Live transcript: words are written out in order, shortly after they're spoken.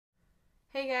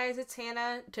Hey guys, it's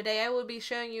Hannah. Today I will be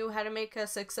showing you how to make a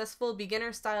successful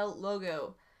beginner style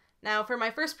logo. Now for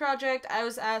my first project, I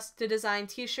was asked to design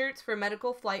t-shirts for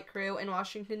medical flight crew in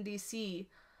Washington, D.C.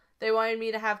 They wanted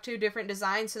me to have two different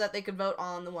designs so that they could vote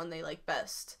on the one they liked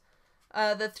best.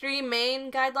 The three main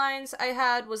guidelines I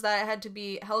had was that it had to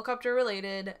be helicopter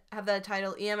related, have the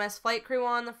title EMS flight crew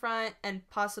on the front, and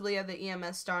possibly have the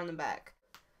EMS star on the back.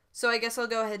 So I guess I'll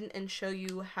go ahead and show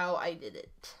you how I did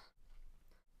it.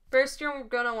 First, you're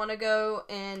going to want to go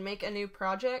and make a new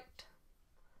project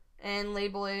and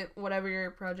label it whatever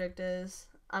your project is.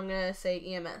 I'm going to say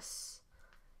EMS.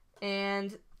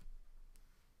 And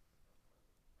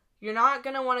you're not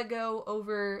going to want to go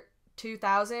over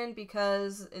 2,000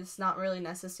 because it's not really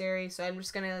necessary, so I'm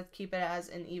just going to keep it as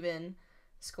an even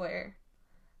square.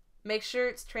 Make sure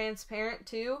it's transparent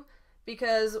too,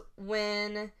 because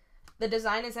when the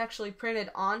design is actually printed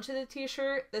onto the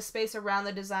t-shirt, the space around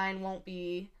the design won't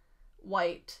be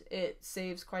white. It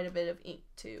saves quite a bit of ink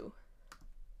too.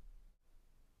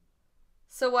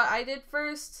 So what I did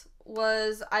first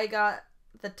was I got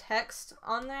the text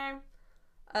on there.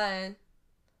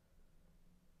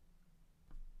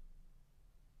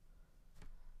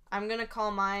 I'm gonna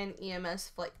call mine EMS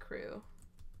Flight Crew.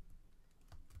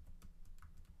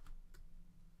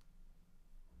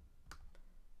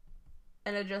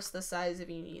 And adjust the size if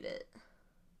you need it.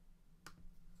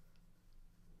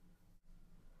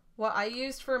 What I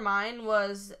used for mine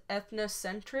was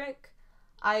ethnocentric.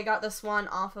 I got this one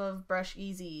off of Brush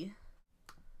Easy.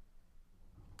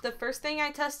 The first thing I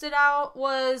tested out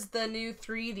was the new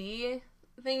 3D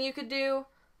thing you could do.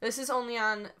 This is only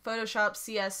on Photoshop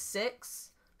CS6,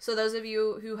 so those of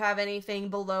you who have anything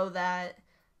below that,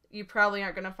 you probably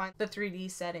aren't going to find the 3D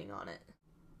setting on it.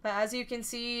 But as you can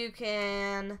see, you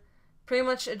can pretty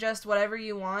much adjust whatever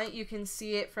you want. You can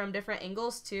see it from different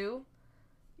angles too.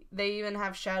 They even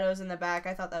have shadows in the back.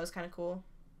 I thought that was kind of cool.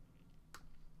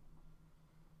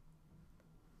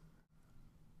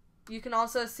 You can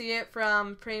also see it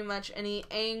from pretty much any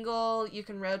angle. You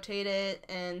can rotate it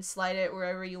and slide it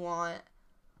wherever you want.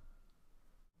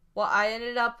 What I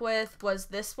ended up with was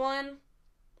this one.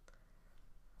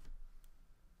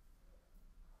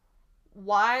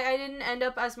 Why I didn't end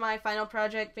up as my final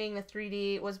project being the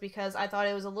 3D was because I thought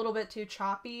it was a little bit too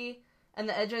choppy and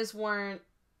the edges weren't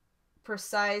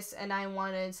precise, and I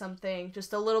wanted something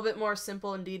just a little bit more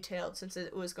simple and detailed since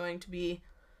it was going to be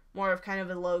more of kind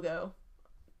of a logo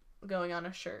going on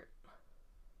a shirt.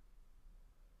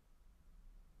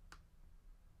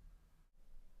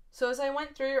 So as I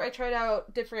went through, I tried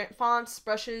out different fonts,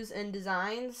 brushes, and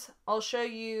designs. I'll show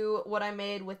you what I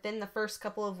made within the first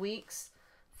couple of weeks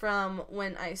from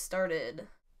when I started.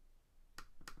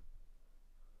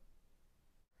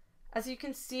 As you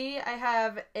can see, I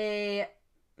have a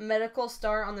medical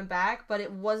star on the back, but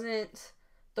it wasn't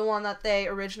the one that they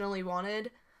originally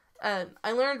wanted.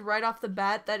 I learned right off the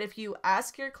bat that if you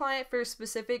ask your client for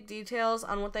specific details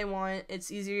on what they want,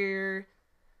 it's easier.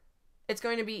 It's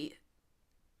going to be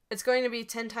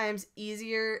 10 times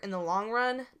easier in the long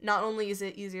run. Not only is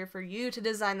it easier for you to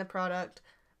design the product,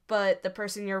 but the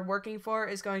person you're working for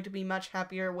is going to be much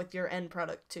happier with your end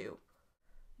product too.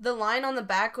 The line on the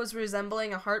back was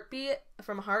resembling a heartbeat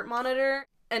from a heart monitor,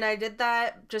 and I did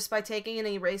that just by taking an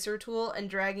eraser tool and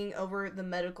dragging over the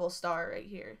medical star right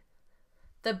here.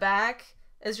 The back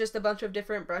is just a bunch of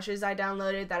different brushes I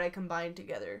downloaded that I combined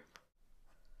together.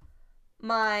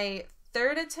 My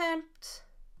third attempt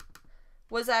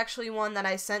was actually one that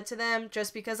I sent to them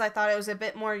just because I thought it was a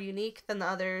bit more unique than the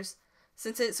others,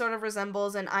 since it sort of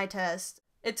resembles an eye test.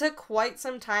 It took quite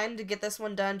some time to get this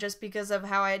one done just because of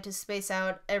how I had to space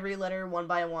out every letter one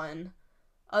by one.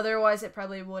 Otherwise, it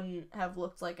probably wouldn't have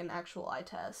looked like an actual eye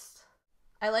test.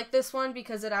 I like this one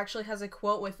because it actually has a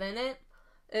quote within it.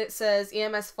 It says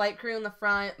EMS flight crew in the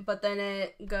front, but then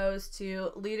it goes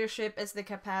to leadership is the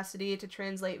capacity to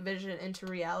translate vision into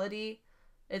reality.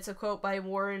 It's a quote by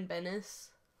Warren Bennis.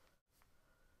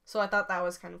 So I thought that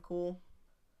was kind of cool.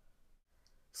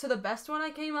 So the best one I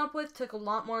came up with took a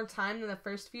lot more time than the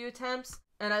first few attempts,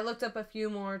 and I looked up a few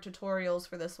more tutorials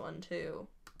for this one too.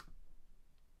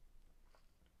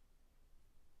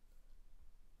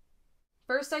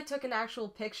 First, I took an actual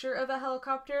picture of a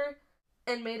helicopter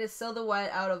and made a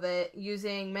silhouette out of it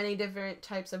using many different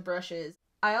types of brushes.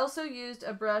 I also used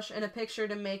a brush and a picture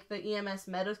to make the EMS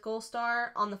medical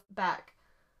star on the back.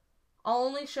 I'll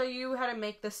only show you how to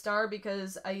make the star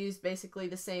because I used basically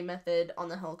the same method on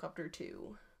the helicopter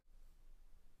too.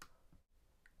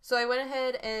 So I went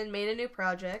ahead and made a new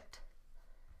project,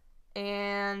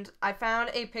 and I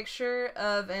found a picture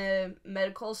of a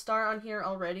medical star on here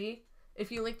already. If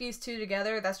you link these two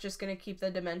together, that's just going to keep the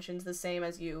dimensions the same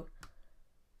as you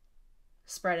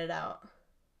spread it out.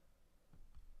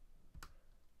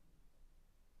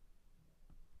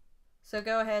 So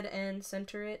go ahead and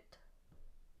center it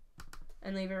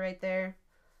and leave it right there.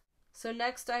 So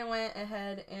next I went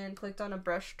ahead and clicked on a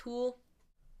brush tool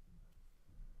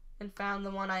and found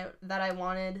the one that I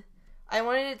wanted. I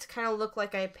wanted it to kind of look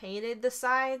like I painted the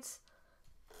sides,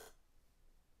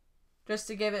 just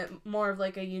to give it more of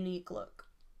like a unique look.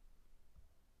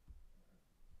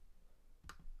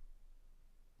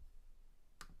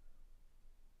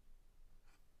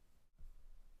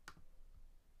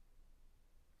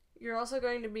 You're also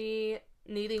going to be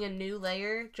needing a new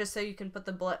layer just so you can put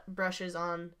the brushes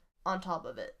on top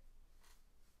of it.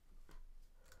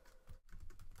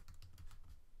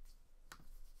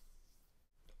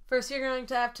 First, you're going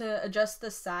to have to adjust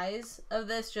the size of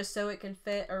this just so it can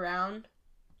fit around.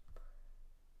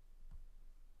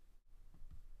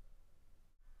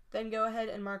 Then go ahead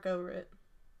and mark over it.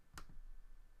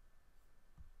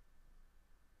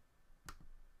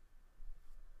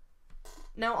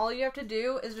 Now all you have to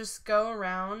do is just go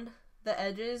around the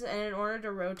edges, and in order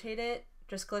to rotate it,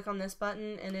 just click on this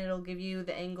button and it'll give you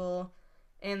the angle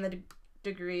and the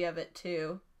degree of it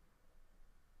too.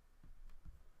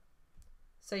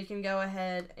 So you can go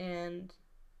ahead and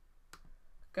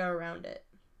go around it.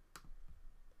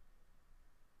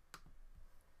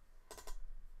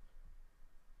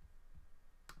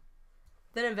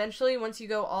 Then eventually, once you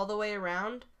go all the way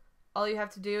around, all you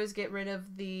have to do is get rid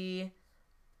of the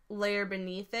layer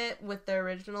beneath it with the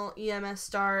original EMS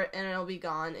star, and it'll be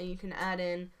gone, and you can add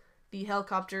in the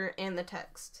helicopter and the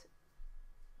text.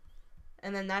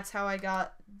 And then that's how I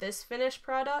got this finished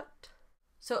product.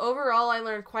 So overall, I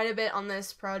learned quite a bit on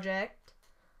this project.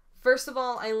 First of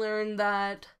all, I learned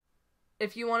that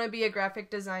if you want to be a graphic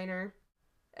designer,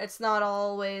 it's not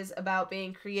always about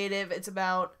being creative, it's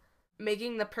about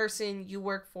making the person you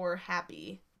work for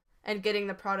happy and getting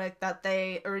the product that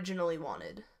they originally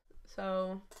wanted.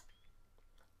 So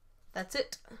that's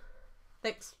it.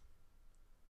 Thanks.